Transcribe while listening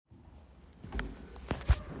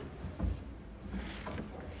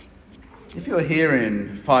If you're here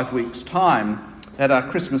in 5 weeks' time, at our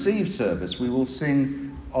Christmas Eve service, we will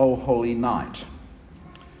sing O Holy Night.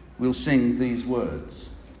 We'll sing these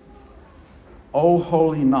words. O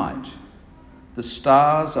holy night, the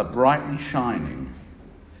stars are brightly shining.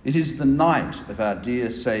 It is the night of our dear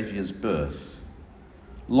Saviour's birth.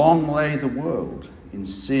 Long lay the world in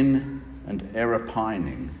sin and error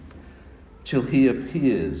pining, till he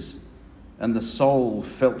appears and the soul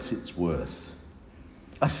felt its worth.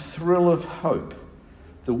 A thrill of hope,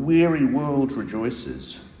 the weary world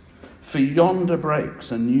rejoices, for yonder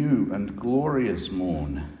breaks a new and glorious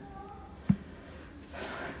morn.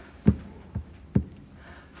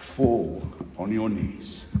 Fall on your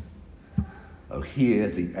knees, oh hear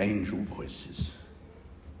the angel voices,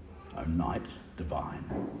 O night divine,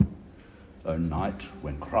 O night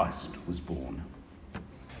when Christ was born.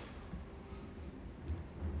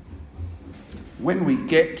 When we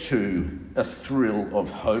get to a thrill of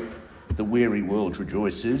hope, the weary world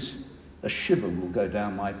rejoices, a shiver will go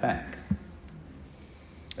down my back.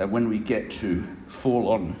 And when we get to fall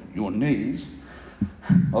on your knees,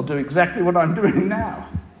 I'll do exactly what I'm doing now.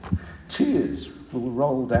 Tears will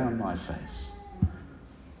roll down my face.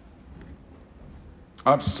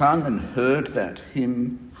 I've sung and heard that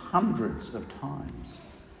hymn hundreds of times.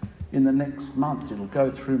 In the next month, it'll go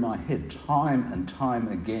through my head time and time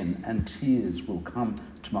again, and tears will come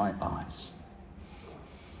to my eyes.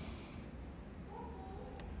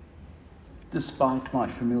 Despite my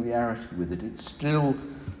familiarity with it, it still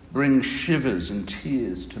brings shivers and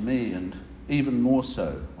tears to me, and even more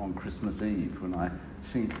so on Christmas Eve when I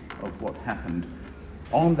think of what happened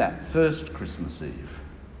on that first Christmas Eve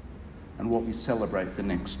and what we celebrate the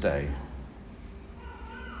next day.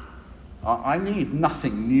 I need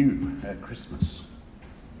nothing new at Christmas.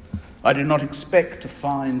 I do not expect to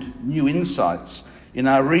find new insights in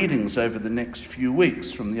our readings over the next few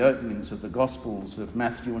weeks from the openings of the Gospels of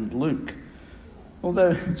Matthew and Luke,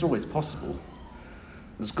 although it's always possible,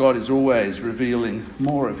 as God is always revealing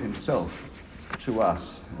more of himself to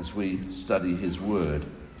us as we study his word.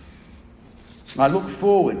 I look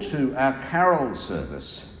forward to our carol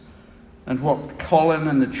service and what Colin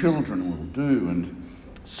and the children will do, and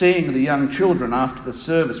seeing the young children after the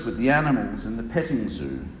service with the animals in the petting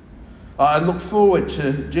zoo. I look forward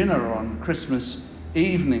to dinner on Christmas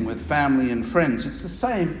evening with family and friends. It's the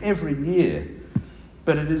same every year,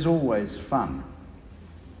 but it is always fun.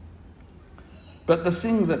 But the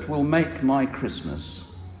thing that will make my Christmas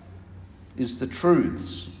is the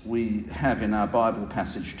truths we have in our Bible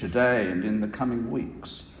passage today and in the coming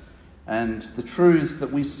weeks, and the truths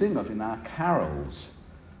that we sing of in our carols.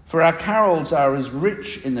 For our carols are as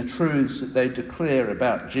rich in the truths that they declare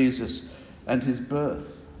about Jesus and his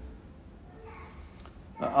birth.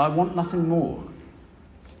 I want nothing more.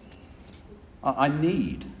 I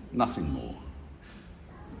need nothing more.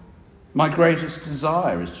 My greatest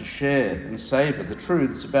desire is to share and savour the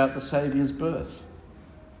truths about the Saviour's birth.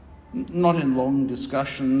 Not in long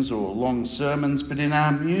discussions or long sermons, but in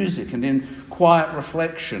our music and in quiet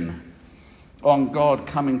reflection on God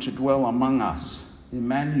coming to dwell among us.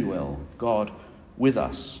 Emmanuel, God with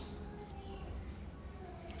us.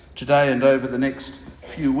 Today and over the next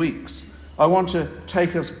few weeks, I want to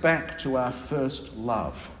take us back to our first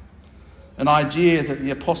love, an idea that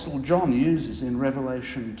the Apostle John uses in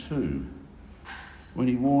Revelation 2, when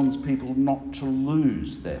he warns people not to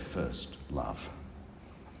lose their first love.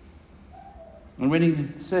 And when he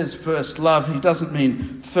says first love, he doesn't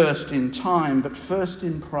mean first in time, but first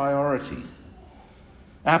in priority.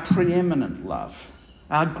 Our preeminent love,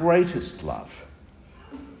 our greatest love.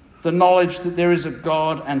 The knowledge that there is a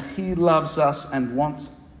God and he loves us and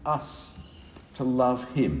wants us to love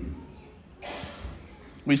him.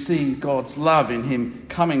 We see God's love in him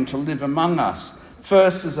coming to live among us,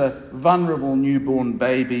 first as a vulnerable newborn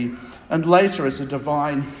baby, and later as a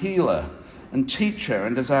divine healer and teacher,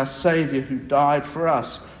 and as our Saviour who died for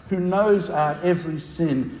us, who knows our every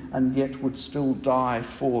sin and yet would still die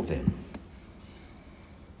for them.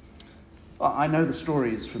 I know the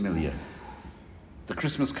story is familiar. The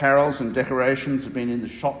Christmas carols and decorations have been in the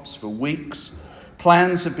shops for weeks.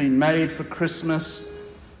 Plans have been made for Christmas.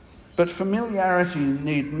 But familiarity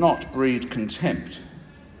need not breed contempt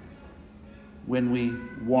when we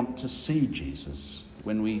want to see Jesus,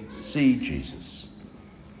 when we see Jesus.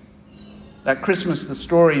 At Christmas, the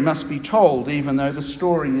story must be told, even though the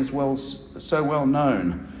story is so well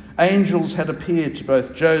known. Angels had appeared to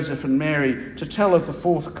both Joseph and Mary to tell of the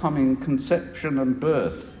forthcoming conception and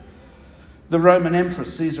birth. The Roman Emperor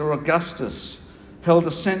Caesar Augustus held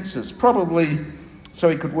a census, probably so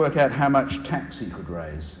he could work out how much tax he could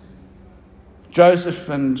raise. Joseph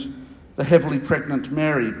and The heavily pregnant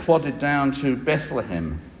Mary plodded down to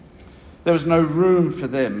Bethlehem. There was no room for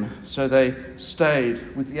them, so they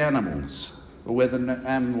stayed with the animals, or where the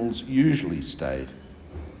animals usually stayed.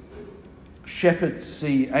 Shepherds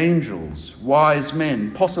see angels, wise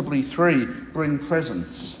men, possibly 3, bring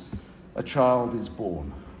presents. A child is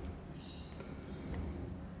born.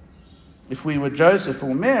 If we were Joseph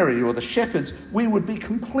or Mary or the shepherds, we would be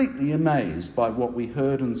completely amazed by what we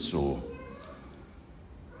heard and saw.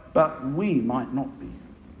 But we might not be,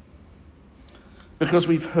 because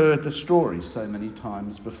we've heard the story so many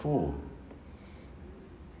times before.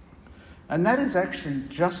 And that is actually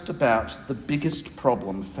just about the biggest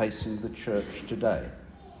problem facing the church today.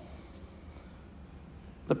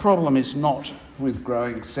 The problem is not with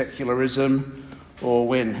growing secularism, or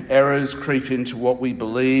when errors creep into what we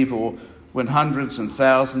believe, or when hundreds and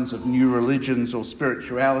thousands of new religions or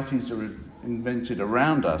spiritualities are invented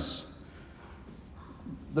around us.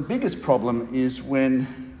 The biggest problem is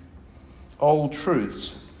when old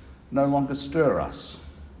truths no longer stir us,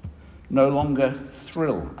 no longer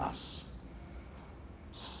thrill us.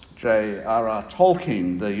 J.R.R.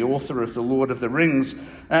 Tolkien, the author of The Lord of the Rings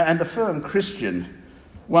and a firm Christian,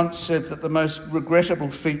 once said that the most regrettable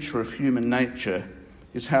feature of human nature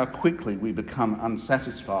is how quickly we become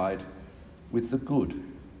unsatisfied with the good.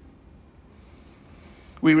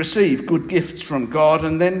 We receive good gifts from God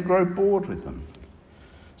and then grow bored with them.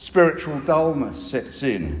 Spiritual dullness sets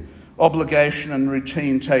in. Obligation and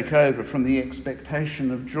routine take over from the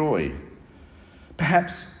expectation of joy.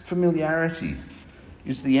 Perhaps familiarity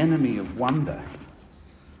is the enemy of wonder.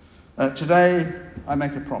 Today, I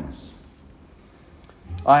make a promise.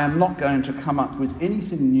 I am not going to come up with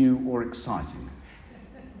anything new or exciting.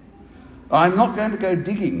 I'm not going to go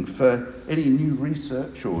digging for any new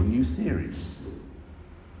research or new theories,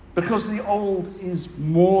 because the old is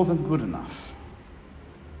more than good enough.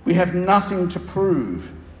 We have nothing to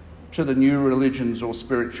prove to the new religions or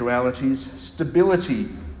spiritualities. Stability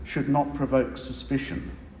should not provoke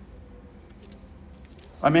suspicion.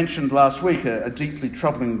 I mentioned last week a deeply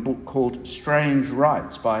troubling book called Strange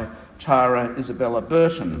Rites by Tara Isabella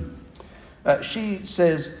Burton. She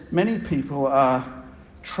says many people are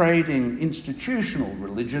trading institutional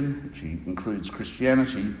religion, which includes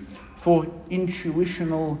Christianity, for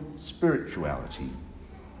intuitional spirituality.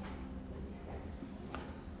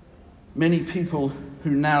 Many people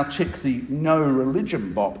who now tick the no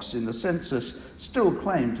religion box in the census still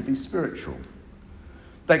claim to be spiritual.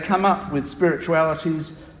 They come up with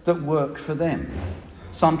spiritualities that work for them.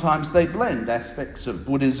 Sometimes they blend aspects of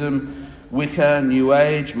Buddhism, Wicca, New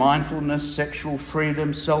Age, mindfulness, sexual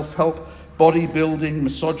freedom, self-help, bodybuilding,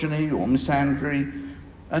 misogyny or misandry,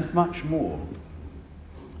 and much more.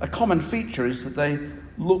 A common feature is that they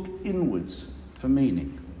look inwards for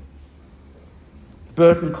meaning.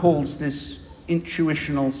 Burton calls this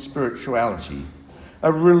intuitional spirituality,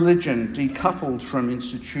 a religion decoupled from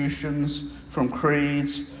institutions, from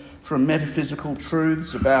creeds, from metaphysical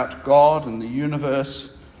truths about God and the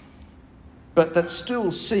universe, but that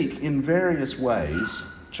still seek in various ways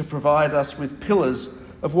to provide us with pillars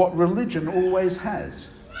of what religion always has: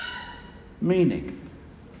 meaning,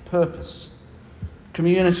 purpose,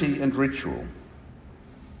 community and ritual.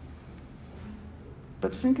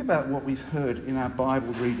 But think about what we've heard in our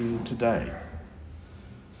Bible reading today.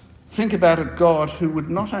 Think about a God who would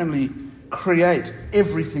not only create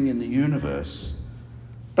everything in the universe,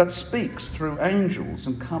 but speaks through angels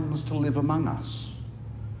and comes to live among us.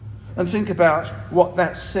 And think about what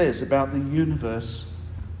that says about the universe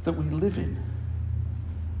that we live in.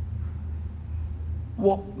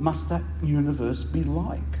 What must that universe be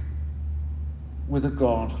like with a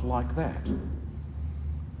God like that?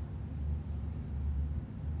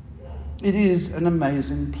 It is an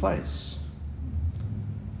amazing place.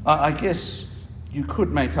 I guess you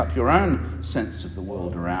could make up your own sense of the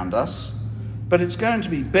world around us, but it's going to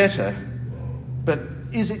be better. But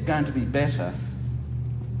is it going to be better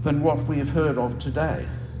than what we have heard of today?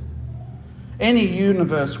 Any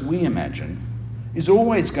universe we imagine is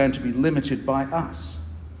always going to be limited by us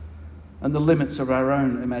and the limits of our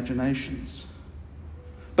own imaginations.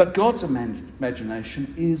 But God's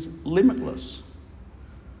imagination is limitless,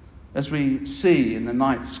 as we see in the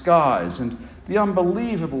night skies and the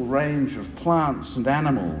unbelievable range of plants and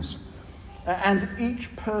animals. And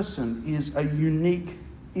each person is a unique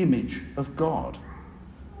image of God.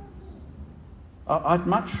 I'd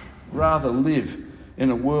much rather live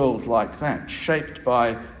in a world like that, shaped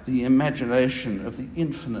by the imagination of the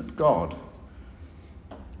infinite God,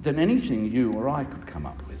 than anything you or I could come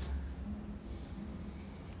up with.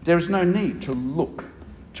 There is no need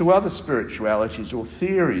to to other spiritualities or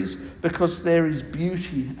theories, because there is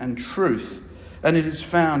beauty and truth, and it is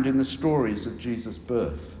found in the stories of Jesus'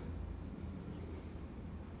 birth.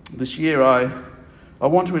 This year I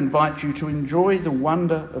want to invite you to enjoy the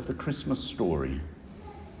wonder of the Christmas story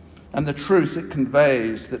and the truth it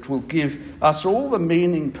conveys that will give us all the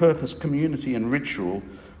meaning, purpose, community and ritual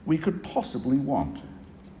we could possibly want.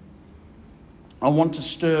 I want to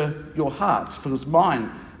stir your hearts, for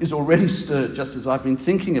mine is already stirred just as I've been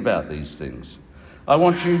thinking about these things. I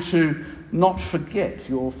want you to not forget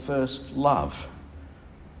your first love.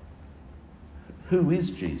 Who is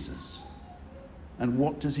Jesus? And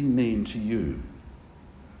what does he mean to you?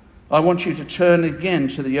 I want you to turn again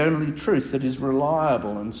to the only truth that is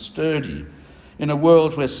reliable and sturdy in a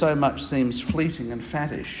world where so much seems fleeting and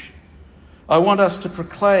fattish. I want us to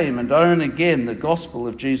proclaim and own again the gospel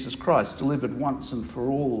of Jesus Christ, delivered once and for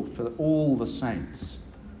all the saints,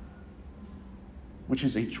 which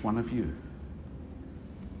is each one of you.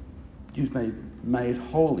 You've been made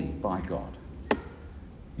holy by God.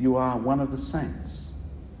 You are one of the saints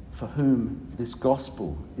for whom this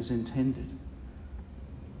gospel is intended.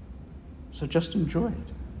 So just enjoy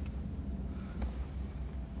it.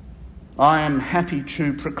 I am happy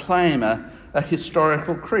to proclaim a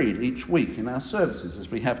historical creed each week in our services, as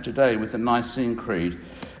we have today with the Nicene Creed,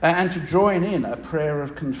 and to join in a prayer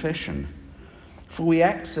of confession. For we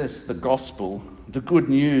access the gospel, the good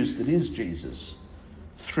news that is Jesus,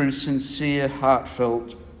 through sincere,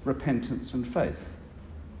 heartfelt repentance and faith.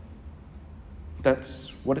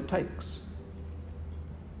 That's what it takes.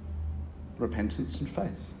 Repentance and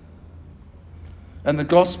faith. And the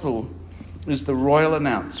gospel is the royal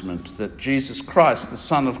announcement that Jesus Christ, the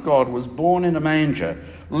Son of God, was born in a manger,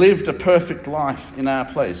 lived a perfect life in our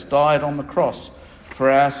place, died on the cross for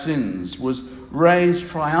our sins, was raised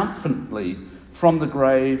triumphantly from the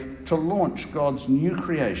grave to launch God's new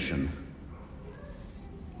creation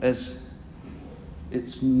as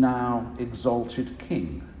its now exalted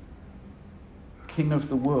King. King of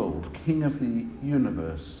the world, King of the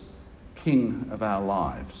universe, King of our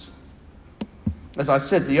lives. As I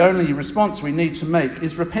said, the only response we need to make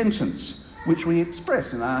is repentance, which we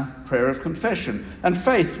express in our prayer of confession, and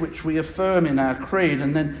faith, which we affirm in our creed,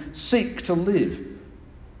 and then seek to live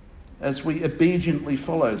as we obediently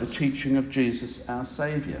follow the teaching of Jesus, our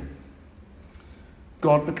Saviour.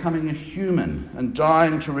 God becoming a human and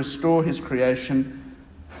dying to restore his creation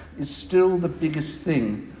is still the biggest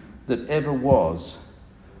thing that ever was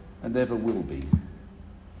and ever will be.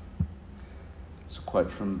 It's a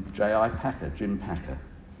quote from J.I. Packer, Jim Packer.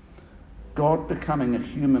 God becoming a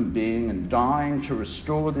human being and dying to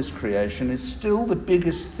restore this creation is still the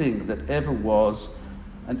biggest thing that ever was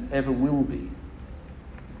and ever will be.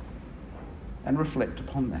 And reflect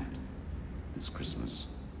upon that this Christmas.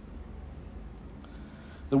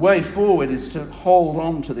 The way forward is to hold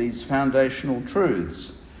on to these foundational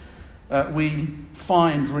truths. We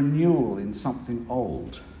find renewal in something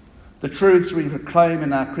old. The truths we proclaim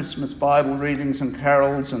in our Christmas Bible readings and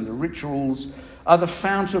carols and the rituals are the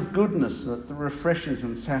fount of goodness that refreshes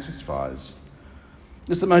and satisfies.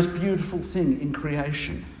 It's the most beautiful thing in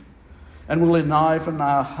creation and will enliven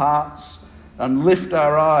our hearts and lift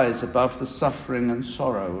our eyes above the suffering and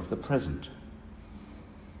sorrow of the present.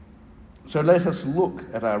 So let us look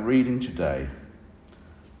at our reading today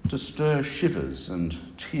to stir shivers and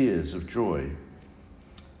tears of joy.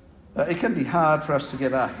 It can be hard for us to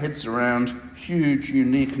get our heads around huge,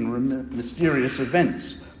 unique and mysterious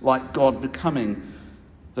events like God becoming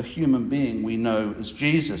the human being we know as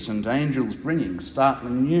Jesus and angels bringing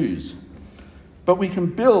startling news. But we can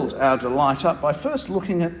build our delight up by first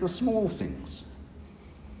looking at the small things.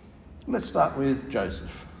 Let's start with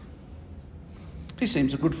Joseph. He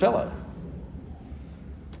seems a good fellow.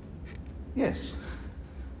 Yes,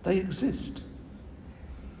 they exist.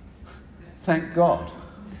 Thank God.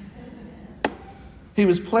 He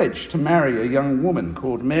was pledged to marry a young woman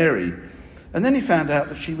called Mary, and then he found out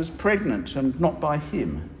that she was pregnant and not by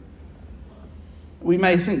him. We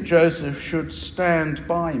may think Joseph should stand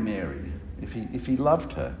by Mary if he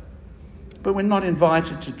loved her, but we're not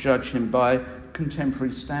invited to judge him by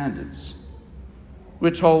contemporary standards.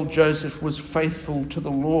 We're told Joseph was faithful to the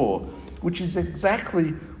law, which is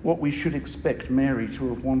exactly what we should expect Mary to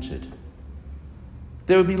have wanted.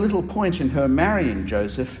 There would be little point in her marrying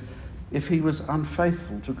Joseph if he was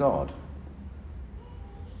unfaithful to God.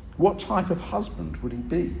 What type of husband would he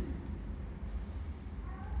be?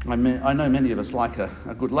 I know many of us like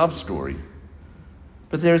a good love story,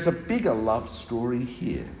 but there is a bigger love story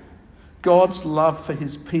here. God's love for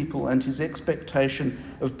his people and his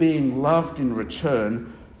expectation of being loved in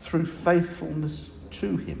return through faithfulness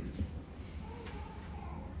to him.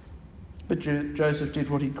 But Joseph did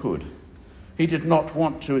what he could. He did not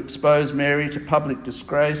want to expose Mary to public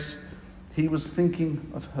disgrace. He was thinking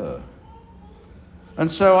of her. And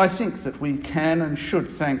so I think that we can and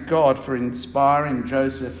should thank God for inspiring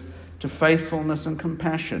Joseph to faithfulness and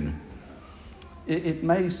compassion. It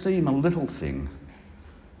may seem a little thing,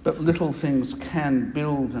 but little things can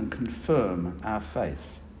build and confirm our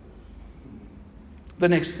faith. The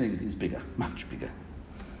next thing is bigger, much bigger.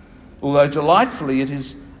 Although delightfully, it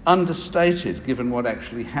is understated given what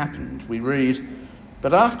actually happened. We read,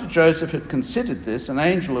 "But after Joseph had considered this, an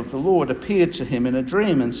angel of the Lord appeared to him in a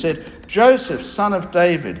dream and said, 'Joseph, son of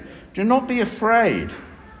David, do not be afraid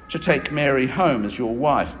to take Mary home as your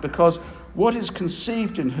wife, because what is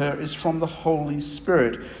conceived in her is from the Holy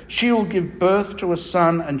Spirit. She will give birth to a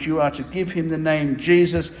son, and you are to give him the name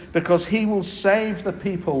Jesus, because he will save the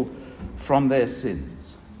people from their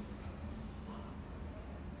sins.'"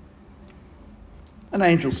 An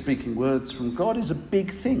angel speaking words from God is a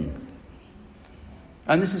big thing.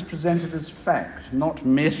 And this is presented as fact, not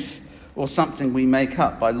myth or something we make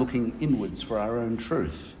up by looking inwards for our own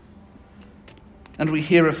truth. And we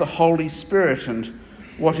hear of the Holy Spirit and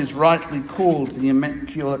what is rightly called the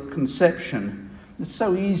Immaculate Conception. It's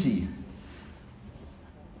so easy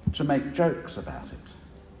to make jokes about it.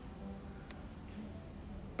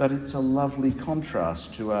 But it's a lovely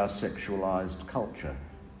contrast to our sexualized culture.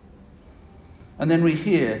 And then we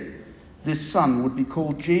hear this son would be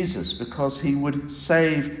called Jesus because he would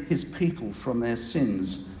save his people from their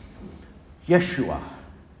sins. Yeshua,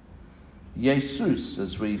 Jesus,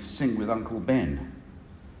 as we sing with Uncle Ben,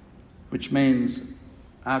 which means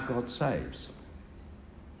our God saves.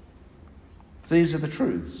 These are the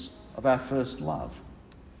truths of our first love.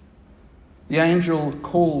 The angel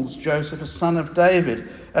calls Joseph a son of David,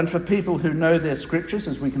 and for people who know their scriptures,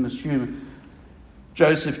 as we can assume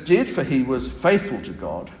Joseph did, for he was faithful to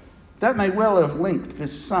God, that may well have linked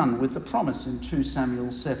this son with the promise in 2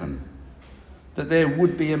 Samuel 7, that there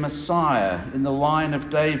would be a Messiah in the line of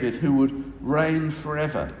David who would reign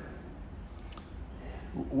forever.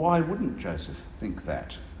 Why wouldn't Joseph think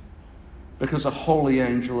that? Because a holy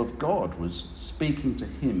angel of God was speaking to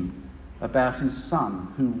him about his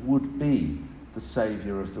son who would be the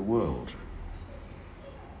saviour of the world.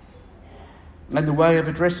 And the way of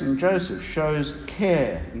addressing Joseph shows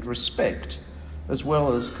care and respect, as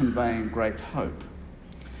well as conveying great hope.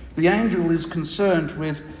 The angel is concerned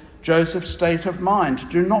with Joseph's state of mind.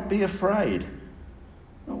 Do not be afraid.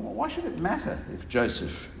 Why should it matter if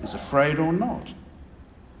Joseph is afraid or not?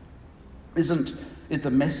 Isn't it the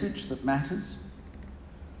message that matters?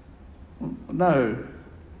 No.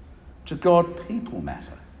 To God, people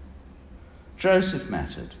matter. Joseph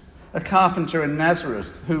mattered. A carpenter in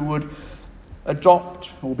Nazareth who would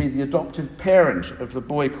adopt or be the adoptive parent of the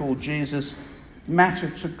boy called Jesus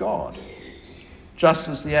mattered to God, just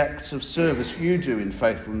as the acts of service you do in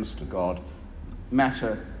faithfulness to God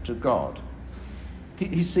matter to God.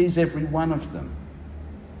 He sees every one of them,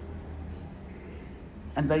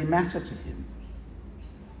 and they matter to him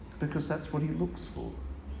because that's what he looks for.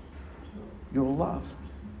 Your love,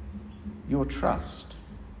 your trust.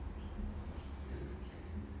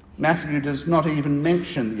 Matthew does not even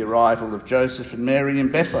mention the arrival of Joseph and Mary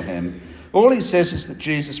in Bethlehem. All he says is that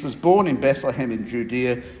Jesus was born in Bethlehem in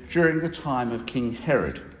Judea during the time of King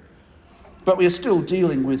Herod. But we are still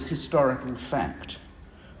dealing with historical fact.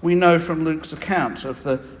 We know from Luke's account of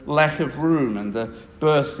the lack of room and the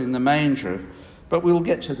birth in the manger, but we'll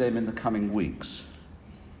get to them in the coming weeks,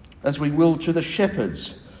 as we will to the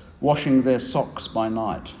shepherds washing their socks by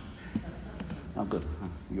night. Oh, good.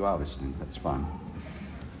 You are listening. That's fine.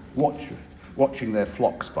 Watching their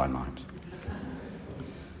flocks by night.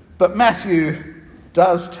 But Matthew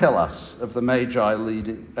does tell us of the Magi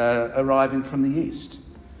arriving from the east,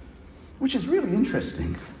 which is really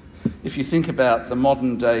interesting if you think about the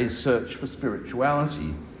modern day search for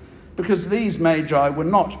spirituality, because these Magi were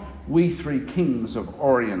not we three kings of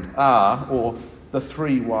Orient are or the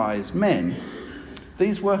three wise men.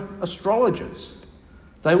 These were astrologers.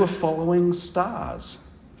 They were following stars.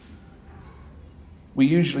 We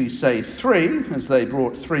usually say 3, as they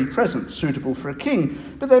brought 3 presents suitable for a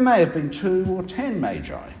king, but there may have been 2 or 10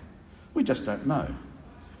 magi. We just don't know.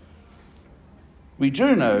 We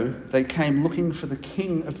do know they came looking for the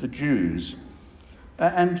King of the Jews,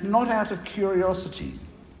 and not out of curiosity,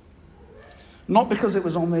 not because it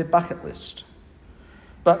was on their bucket list,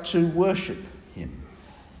 but to worship him.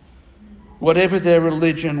 Whatever their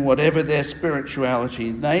religion, whatever their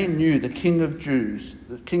spirituality, they knew the King of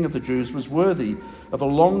the Jews was worthy of a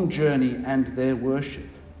long journey and their worship.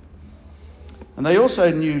 And they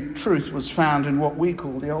also knew truth was found in what we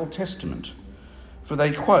call the Old Testament, For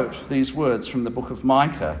they quote these words from the book of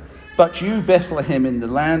Micah, "But you, Bethlehem, in the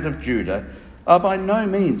land of Judah, are by no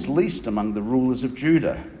means least among the rulers of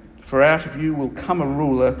Judah. For out of you will come a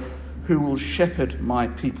ruler who will shepherd my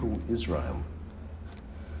people Israel."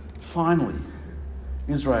 Finally,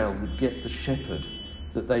 Israel would get the shepherd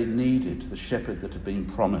that they needed, the shepherd that had been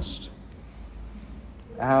promised.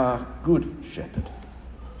 Our good shepherd.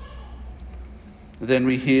 Then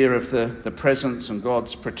we hear of the presence and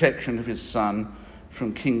God's protection of his son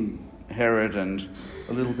from King Herod, and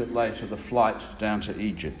a little bit later the flight down to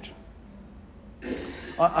Egypt.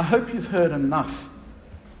 I hope you've heard enough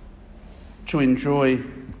to enjoy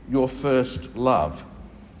your first love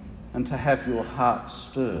and to have your heart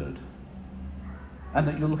stirred, and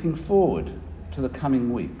that you're looking forward to the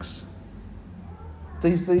coming weeks.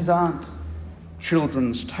 These aren't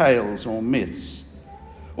children's tales or myths,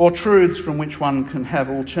 or truths from which one can have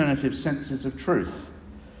alternative senses of truth.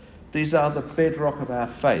 These are the bedrock of our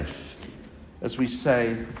faith, as we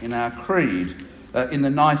say in our creed, in the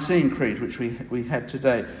Nicene Creed, which we had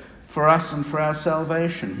today. For us and for our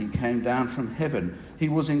salvation, he came down from heaven. He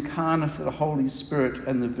was incarnate of the Holy Spirit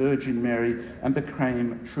and the Virgin Mary and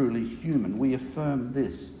became truly human. We affirm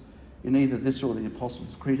this in either this or the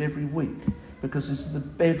Apostles' Creed every week, because this is the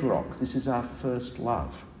bedrock. This is our first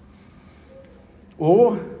love.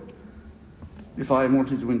 Or, if I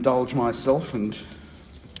wanted to indulge myself and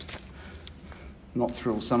not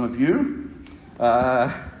thrill some of you,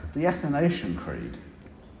 the Athanasian Creed,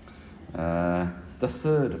 the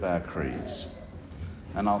third of our creeds.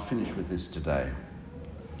 And I'll finish with this today.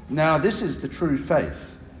 Now, this is the true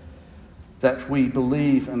faith, that we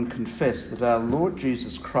believe and confess that our Lord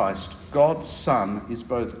Jesus Christ, God's Son, is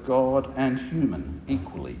both God and human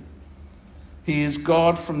equally. He is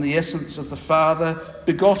God from the essence of the Father,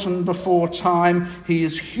 begotten before time. He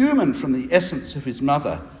is human from the essence of his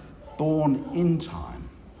mother, born in time.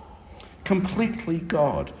 Completely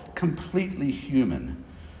God, completely human,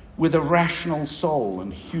 with a rational soul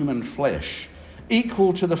and human flesh,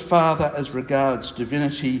 equal to the Father as regards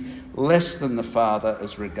divinity, less than the Father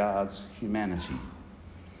as regards humanity.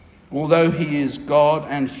 Although he is God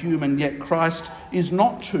and human, yet Christ is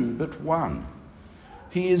not two but one.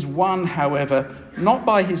 He is one, however, not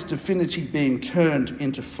by his divinity being turned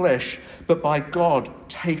into flesh, but by God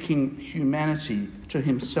taking humanity to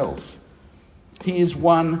himself. He is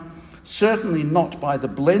one, certainly not by the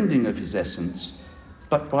blending of his essence,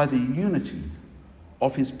 but by the unity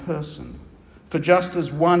of his person. For just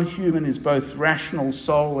as one human is both rational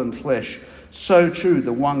soul and flesh, so too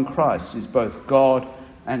the one Christ is both God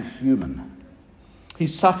and human. He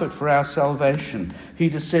suffered for our salvation. He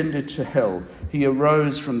descended to hell. He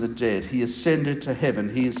arose from the dead. He ascended to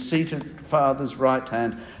heaven. He is seated at the Father's right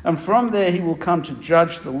hand. And from there he will come to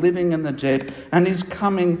judge the living and the dead. And his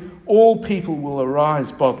coming, all people will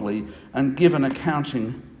arise bodily and give an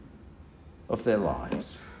accounting of their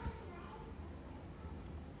lives.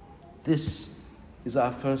 This is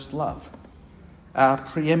our first love, our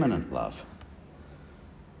preeminent love.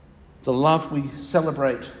 The love we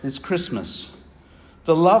celebrate this Christmas.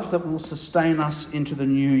 The love that will sustain us into the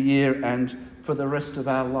new year and for the rest of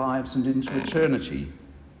our lives and into eternity.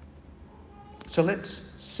 So let's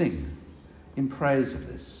sing in praise of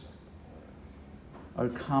this. O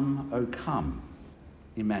come,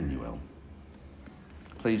 Emmanuel.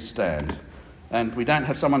 Please stand. And we don't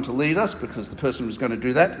have someone to lead us because the person who's going to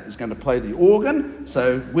do that is going to play the organ.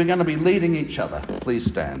 So we're going to be leading each other. Please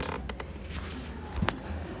stand.